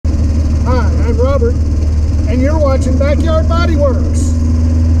Robert, and you're watching Backyard Bodyworks.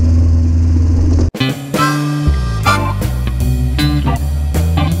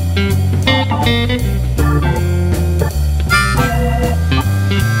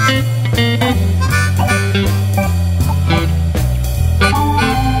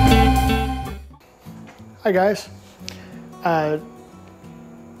 Hi guys,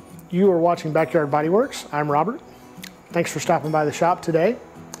 you are watching Backyard Bodyworks. I'm Robert. Thanks for stopping by the shop today.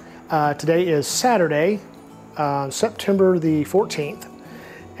 Today is Saturday, September the 14th,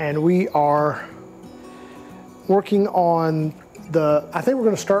 and we are working on I think we're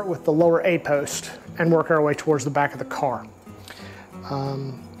going to start with the lower A post and work our way towards the back of the car.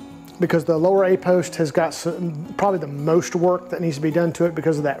 Because the lower A post has got probably the most work that needs to be done to it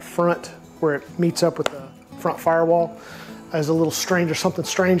because of that front where it meets up with the front firewall. There's a little strange or something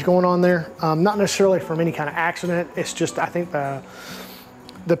strange going on there. Not necessarily from any kind of accident. It's just, I think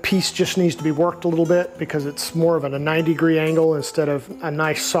the piece just needs to be worked a little bit because it's more of a 90-degree angle instead of a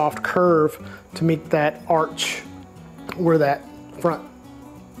nice soft curve to meet that arch where that front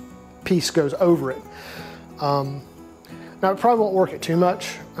piece goes over it. Now it probably won't work it too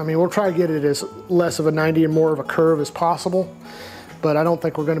much. I mean, we'll try to get it as less of a 90 and more of a curve as possible, but I don't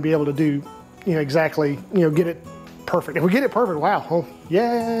think we're going to be able to do, exactly, get it perfect. If we get it perfect, wow, oh,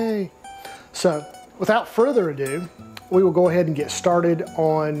 yay. So without further ado, we will go ahead and get started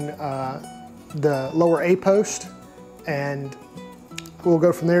on the lower A post, and we'll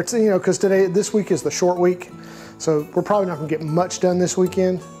go from there. It's, because this week is the short week, so we're probably not gonna get much done this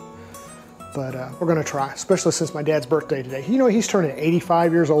weekend, but we're gonna try, especially since my dad's birthday today. He's turning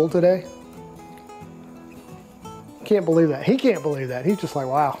 85 years old today. Can't believe that. He can't believe that. He's just like,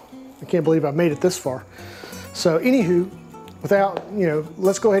 wow, I can't believe I've made it this far. So anywho, without,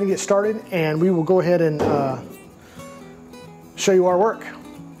 let's go ahead and get started, and we will go ahead and show you our work.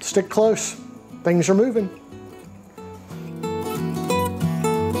 Stick close, things are moving.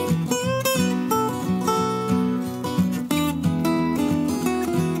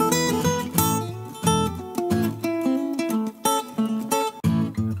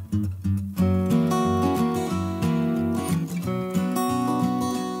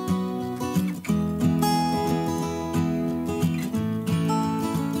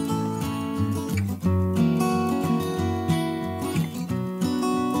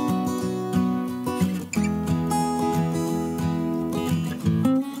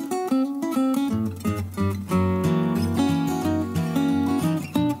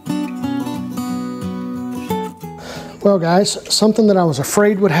 Well guys, something that I was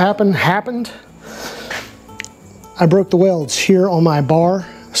afraid would happen, happened. I broke the welds here on my bar,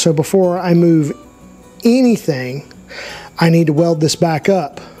 so before I move anything, I need to weld this back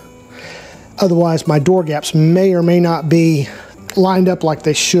up. Otherwise my door gaps may or may not be lined up like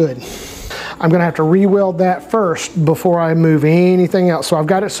they should. I'm gonna have to re-weld that first before I move anything else. So I've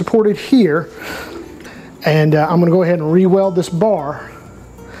got it supported here, and I'm gonna go ahead and re-weld this bar,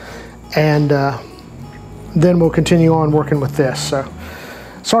 and then we'll continue on working with this. So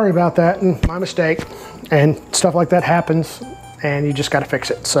sorry about that, and my mistake, and stuff like that happens, and you just got to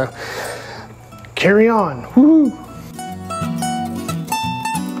fix it. So carry on. Woo-hoo.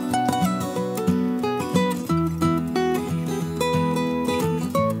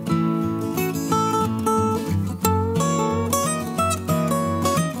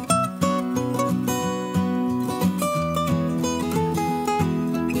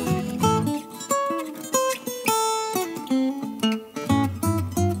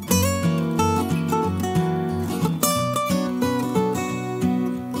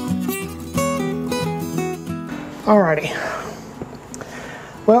 Alrighty,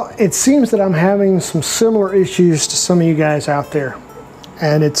 well, it seems that I'm having some similar issues to some of you guys out there,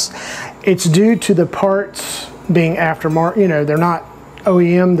 and it's due to the parts being aftermarket. They're not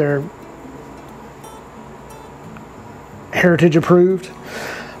OEM, they're heritage approved.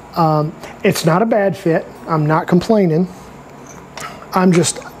 It's not a bad fit, I'm not complaining.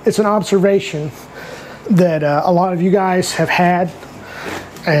 It's an observation that a lot of you guys have had,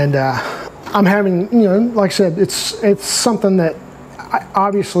 and I'm having, like I said, it's something that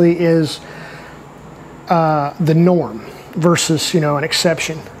obviously is the norm versus, an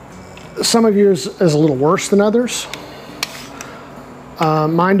exception. Some of yours is a little worse than others.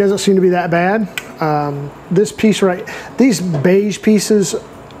 Mine doesn't seem to be that bad. This piece these beige pieces,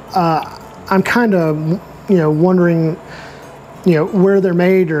 I'm kind of, wondering, where they're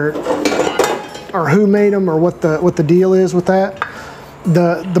made or who made them or what the deal is with that.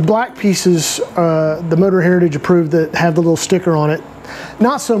 The black pieces, the Motor Heritage approved that have the little sticker on it,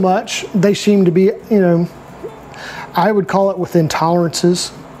 not so much. They seem to be, I would call it within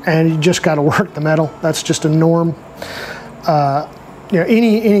tolerances. and you just got to work the metal. That's just a norm. You know,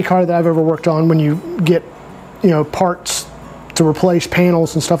 any car that I've ever worked on, when you get, you know, parts to replace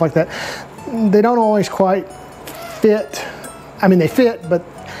panels and stuff like that, they don't always quite fit. I mean, they fit, but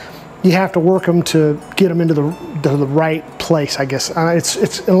you have to work them to get them into the right place, I guess.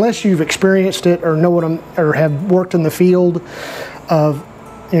 It's unless you've experienced it or know what or have worked in the field of,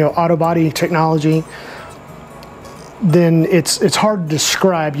 you know, auto body technology, then it's hard to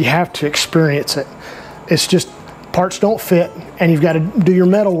describe. You have to experience it. It's just parts don't fit, and you've got to do your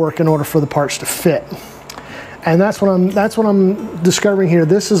metal work in order for the parts to fit. And that's what I'm discovering here.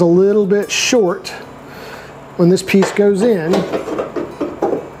 This is a little bit short when this piece goes in,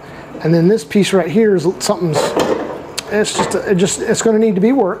 and then this piece right here is something's. It's going to need to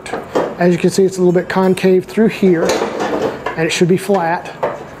be worked. As you can see, it's a little bit concave through here, and it should be flat.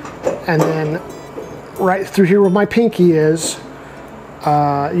 And then right through here where my pinky is,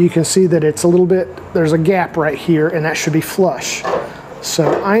 you can see that it's a little bit. There's a gap right here, and that should be flush.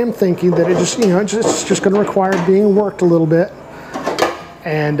 So I am thinking that it's just going to require being worked a little bit.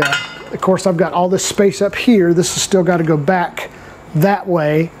 And of course, I've got all this space up here. This has still got to go back that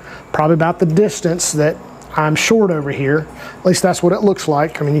way, probably about the distance that I'm short over here. At least that's what it looks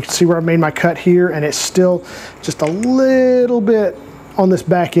like. I mean, you can see where I made my cut here, and it's still just a little bit on this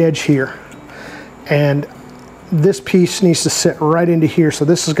back edge here. And this piece needs to sit right into here. So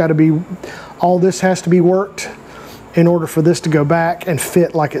this has got to be, all this has to be worked in order for this to go back and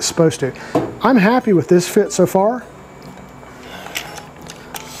fit like it's supposed to. I'm happy with this fit so far.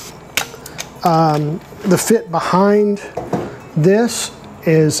 The fit behind this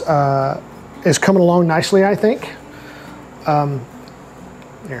is coming along nicely, I think. Here,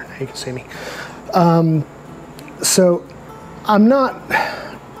 now you can see me. So I'm not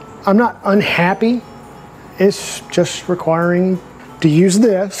unhappy. It's just requiring to use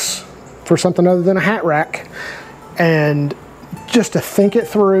this for something other than a hat rack, and just to think it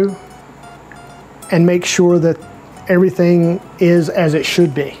through and make sure that everything is as it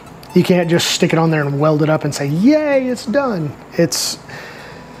should be. You can't just stick it on there and weld it up and say, yay, it's done. It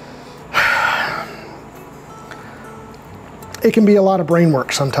can be a lot of brain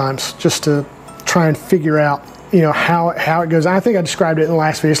work sometimes just to try and figure out, you know, how it goes. I think I described it in the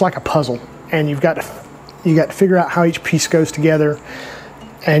last video. It's like a puzzle, and you've got to figure out how each piece goes together,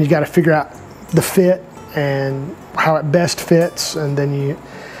 and you got to figure out the fit and how it best fits. And then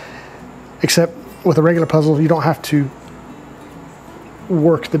except with a regular puzzle, you don't have to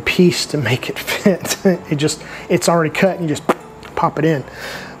work the piece to make it fit. It's already cut, and you just pop it in.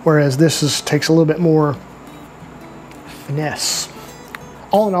 Whereas this takes a little bit more finesse.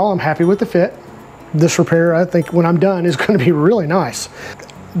 All in all, I'm happy with the fit. This repair, I think, when I'm done, is going to be really nice.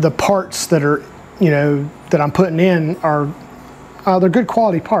 The parts that are, you know, that I'm putting in are they're good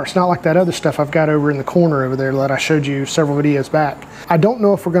quality parts, not like that other stuff I've got over in the corner over there that I showed you several videos back. I don't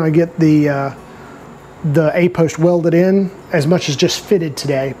know if we're going to get the A-post welded in as much as just fitted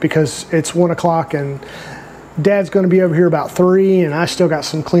today, because it's 1 o'clock and Dad's going to be over here about 3, and I still got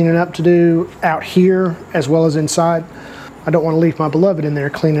some cleaning up to do out here as well as inside. I don't want to leave my beloved in there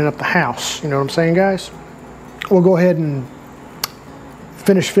cleaning up the house. You know what I'm saying, guys? We'll go ahead and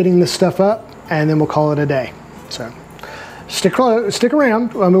finish fitting this stuff up, and then we'll call it a day. So stick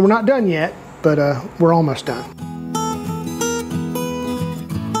around. I mean, we're not done yet, but we're almost done.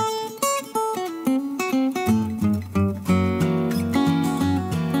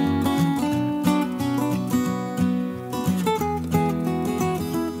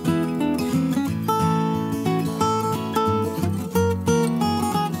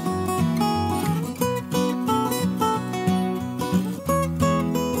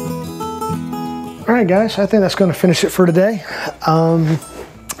 Alright guys, I think that's going to finish it for today.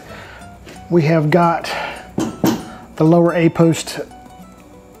 We have got the lower A-post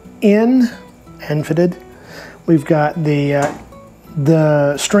in and fitted. We've got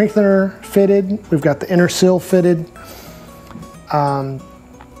the strengthener fitted. We've got the inner sill fitted.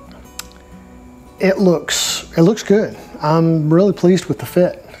 It looks good. I'm really pleased with the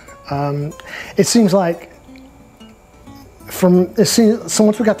fit. It seems like so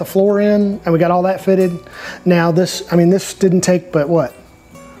once we got the floor in and we got all that fitted, now this didn't take but what,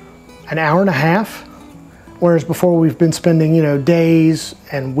 an hour and a half, whereas before we've been spending, you know, days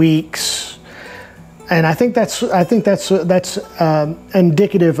and weeks. And I think that's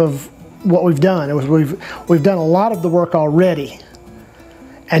indicative of what we've done. We've done a lot of the work already,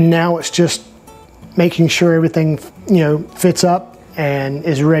 and now it's just making sure everything, you know, fits up and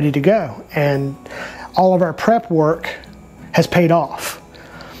is ready to go. And all of our prep work has paid off,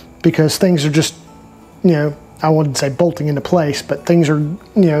 because things are just, you know, I wouldn't say bolting into place, but things are, you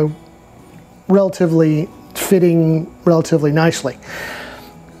know, relatively fitting relatively nicely.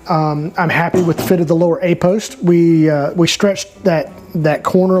 I'm happy with the fit of the lower A-post. We stretched that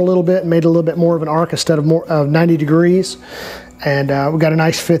corner a little bit and made it a little bit more of an arc instead of more of 90 degrees, and we got a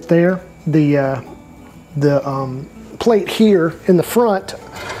nice fit there. The plate here in the front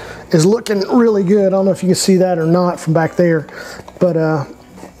is looking really good. I don't know if you can see that or not from back there, but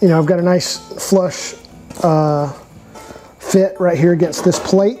you know, I've got a nice flush fit right here against this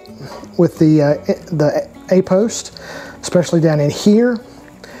plate with the A-post, especially down in here.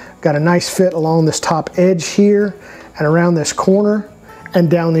 Got a nice fit along this top edge here and around this corner and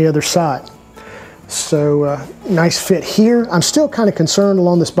down the other side. So nice fit here. I'm still kind of concerned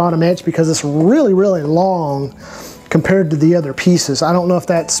along this bottom edge because it's really, really long compared to the other pieces. I don't know if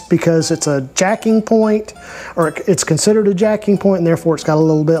that's because it's a jacking point, or it's considered a jacking point and therefore it's got a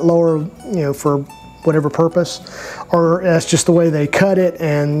little bit lower, you know, for whatever purpose, or that's just the way they cut it,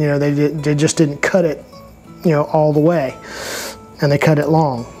 and you know, they just didn't cut it, you know, all the way, and they cut it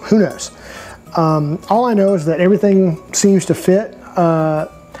long. Who knows? All I know is that everything seems to fit.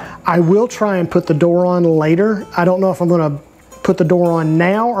 I will try and put the door on later. I don't know if I'm going to put the door on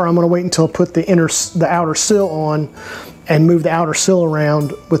now, or I'm going to wait until I put the outer sill on and move the outer sill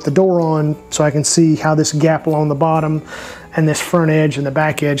around with the door on, so I can see how this gap along the bottom and this front edge and the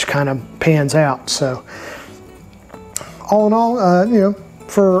back edge kind of pans out. So all in all, you know,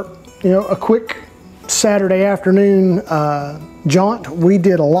 for, you know, a quick Saturday afternoon jaunt, we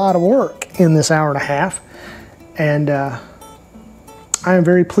did a lot of work in this hour and a half, and I am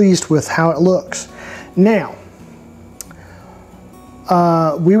very pleased with how it looks. Now,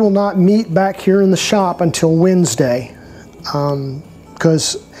 we will not meet back here in the shop until Wednesday,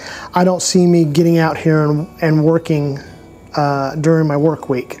 because I don't see me getting out here and working during my work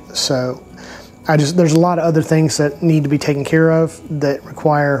week. So there's a lot of other things that need to be taken care of that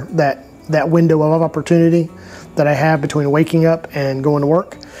require that window of opportunity that I have between waking up and going to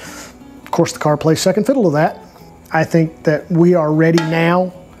work. Of course, the car plays second fiddle to that. I think that we are ready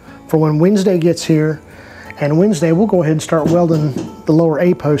now for when Wednesday gets here, and Wednesday we'll go ahead and start welding the lower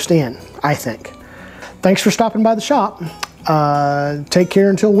A-post in, I think. Thanks for stopping by the shop. Take care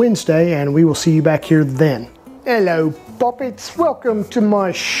until Wednesday, and we will see you back here then. Hello, puppets. Welcome to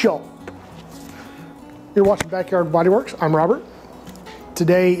my shop. You're watching Backyard Bodyworks. I'm Robert.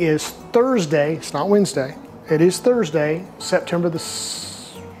 Today is Thursday. It's not Wednesday. It is Thursday, September the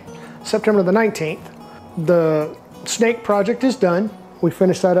 19th. The snake project is done. We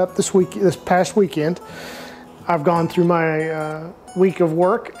finished that up this past weekend. I've gone through my week of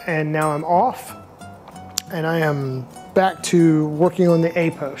work, and now I'm off, and I am back to working on the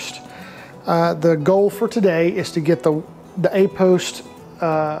A-post. The goal for today is to get the A-post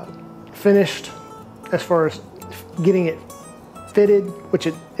finished, as far as getting it fitted, which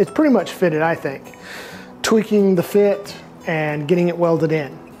it's pretty much fitted, I think. Tweaking the fit and getting it welded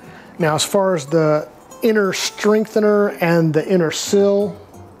in. Now, as far as the inner strengthener and the inner sill,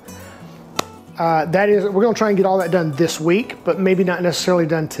 we're going to try and get all that done this week, but maybe not necessarily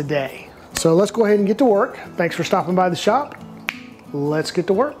done today. So let's go ahead and get to work. Thanks for stopping by the shop. Let's get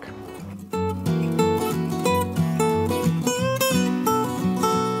to work.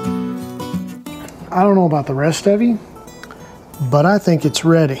 I don't know about the rest of you, but I think it's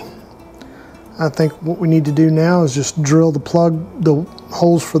ready. I think what we need to do now is just drill the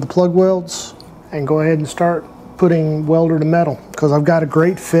holes for the plug welds and go ahead and start putting welder to metal, because I've got a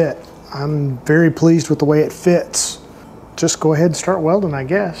great fit. I'm very pleased with the way it fits. Just go ahead and start welding, I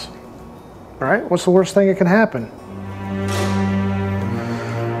guess. All right, what's the worst thing that can happen?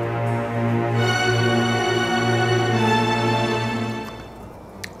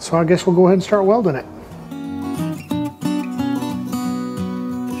 So I guess we'll go ahead and start welding it.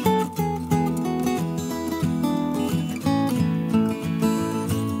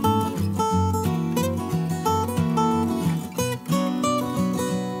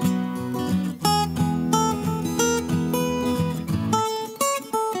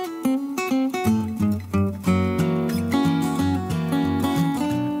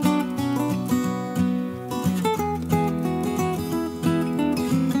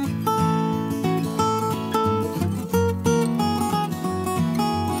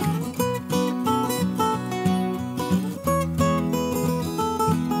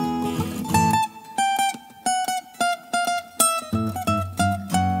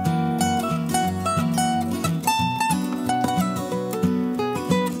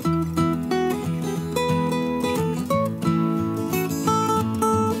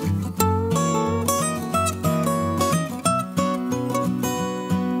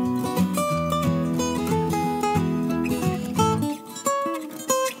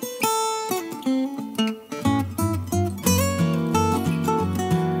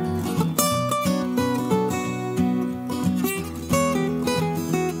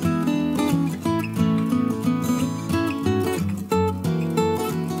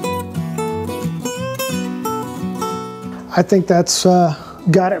 I think that's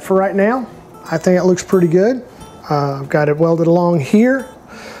got it for right now. I think it looks pretty good. I've got it welded along here.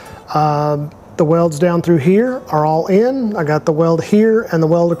 The welds down through here are all in. I got the weld here and the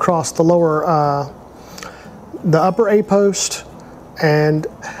weld across the lower, the upper A post. And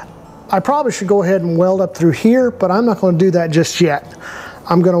I probably should go ahead and weld up through here, but I'm not going to do that just yet.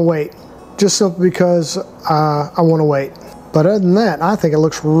 I'm going to wait, just simply because I want to wait. But other than that, I think it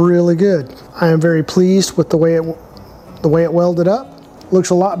looks really good. I am very pleased with the way it welded up.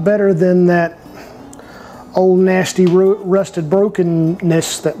 Looks a lot better than that old nasty rusted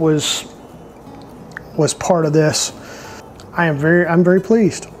brokenness that was part of this. I'm very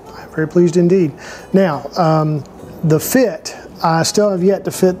pleased. I'm very pleased indeed. Now, the fit, I still have yet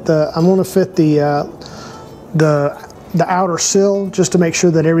to fit I'm going to fit the outer sill just to make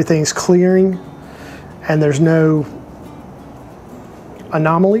sure that everything's clearing and there's no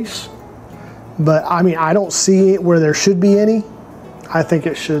anomalies. But I mean, I don't see it where there should be any. I think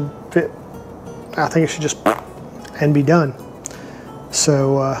it should fit. I think it should just and be done.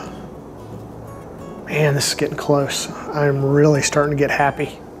 So, man, this is getting close. I'm really starting to get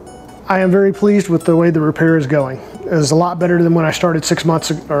happy. I am very pleased with the way the repair is going. It was a lot better than when I started 6 months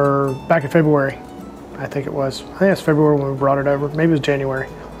ago, or back in February. I think it was. I think it's February when we brought it over. Maybe it was January.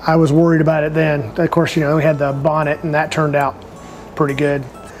 I was worried about it then. Of course, you know, we had the bonnet and that turned out pretty good.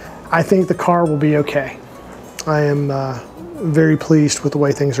 I think the car will be okay. I am very pleased with the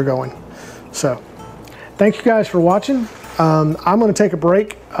way things are going. So, thank you guys for watching. I'm going to take a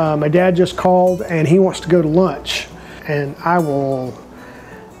break. My dad just called and he wants to go to lunch, and I will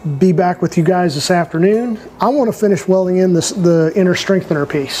be back with you guys this afternoon. I want to finish welding in the inner strengthener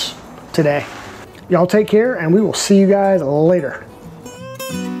piece today. Y'all take care, and we will see you guys later.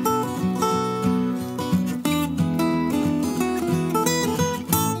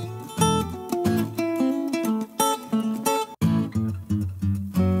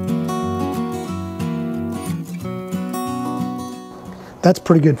 That's a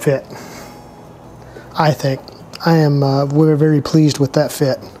pretty good fit, I think. We're very pleased with that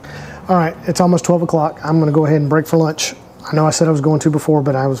fit. All right, it's almost 12 o'clock. I'm gonna go ahead and break for lunch. I know I said I was going to before,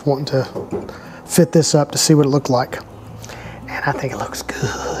 but I was wanting to fit this up to see what it looked like. And I think it looks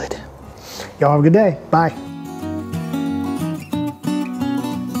good. Y'all have a good day. Bye.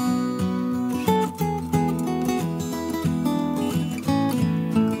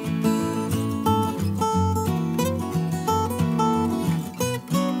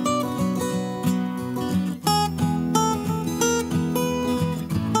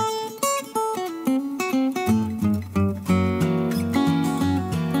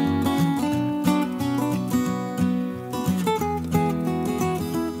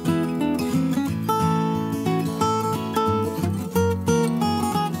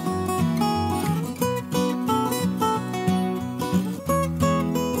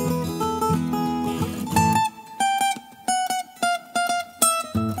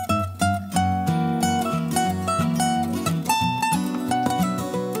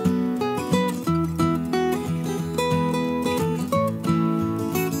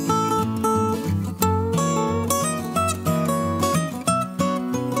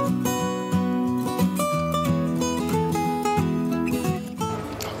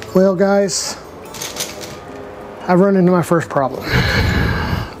 Well, guys, I've run into my first problem.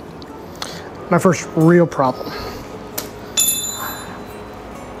 My first real problem.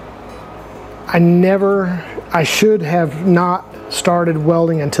 I should have not started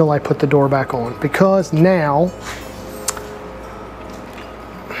welding until I put the door back on, because now,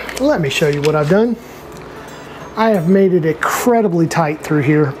 let me show you what I've done. I have made it incredibly tight through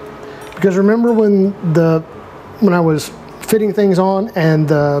here, because remember when I was fitting things on and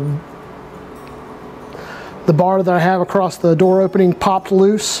the bar that I have across the door opening popped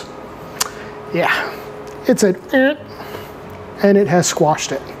loose? Yeah, it's and it has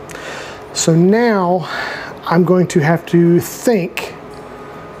squashed it. So now I'm going to have to think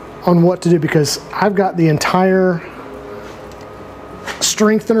on what to do, because I've got the entire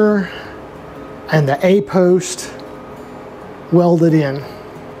strengthener and the A post welded in.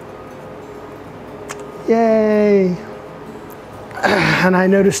 Yay! And I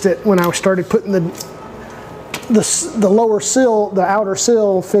noticed it when I started putting the lower sill, the outer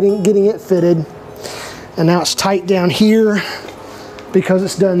sill, getting it fitted, and now it's tight down here because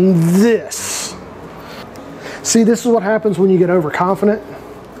it's done this. See, this is what happens when you get overconfident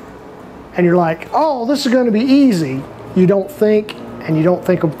and you're like, oh, this is going to be easy. You don't think, and you don't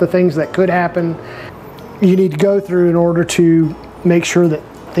think of the things that could happen you need to go through in order to make sure that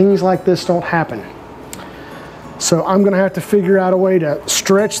things like this don't happen. So I'm going to have to figure out a way to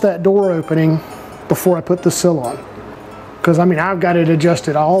stretch that door opening before I put the sill on. Because I mean, I've got it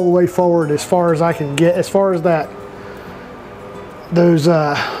adjusted all the way forward as far as I can get, as far as those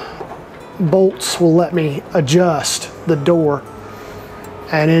bolts will let me adjust the door,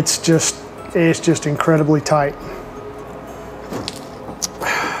 and it's just incredibly tight.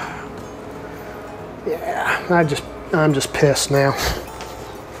 Yeah, I'm just pissed now.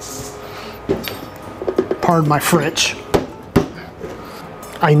 Pardon my French.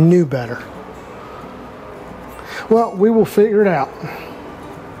 I knew better. Well, we will figure it out.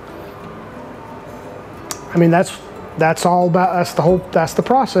 I mean, that's all about, that's the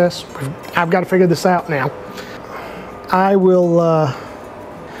process. I've got to figure this out now. I will,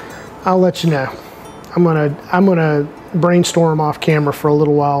 I'll let you know. I'm gonna brainstorm off camera for a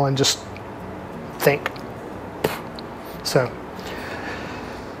little while and just think. So,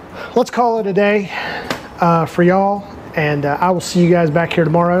 let's call it a day for y'all, and I will see you guys back here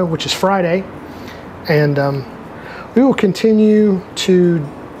tomorrow, which is Friday, and we will continue to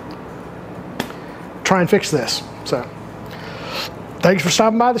try and fix this. So, thanks for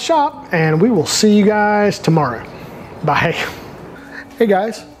stopping by the shop, and we will see you guys tomorrow. Bye. Hey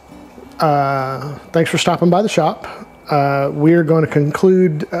guys, thanks for stopping by the shop. We're going to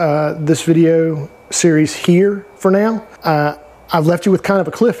conclude this video series here for now. I've left you with kind of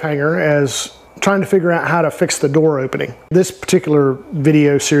a cliffhanger as trying to figure out how to fix the door opening. This particular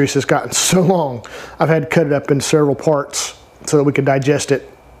video series has gotten so long, I've had to cut it up into several parts so that we could digest it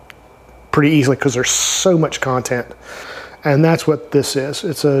pretty easily because there's so much content. And that's what this is.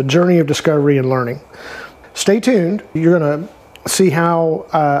 It's a journey of discovery and learning. Stay tuned. You're gonna see how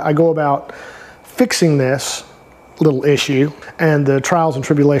I go about fixing this little issue and the trials and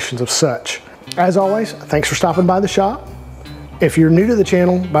tribulations of such. As always, thanks for stopping by the shop. If you're new to the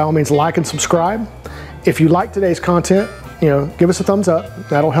channel, by all means like and subscribe. If you like today's content, give us a thumbs up.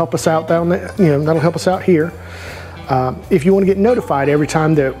 That'll help us out down there, that'll help us out here. If you want to get notified every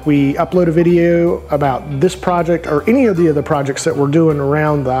time that we upload a video about this project or any of the other projects that we're doing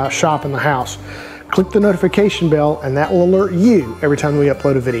around the shop and the house, click the notification bell and that will alert you every time we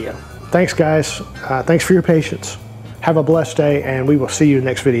upload a video. Thanks guys, thanks for your patience. Have a blessed day and we will see you in the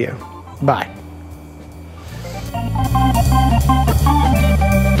next video. Bye.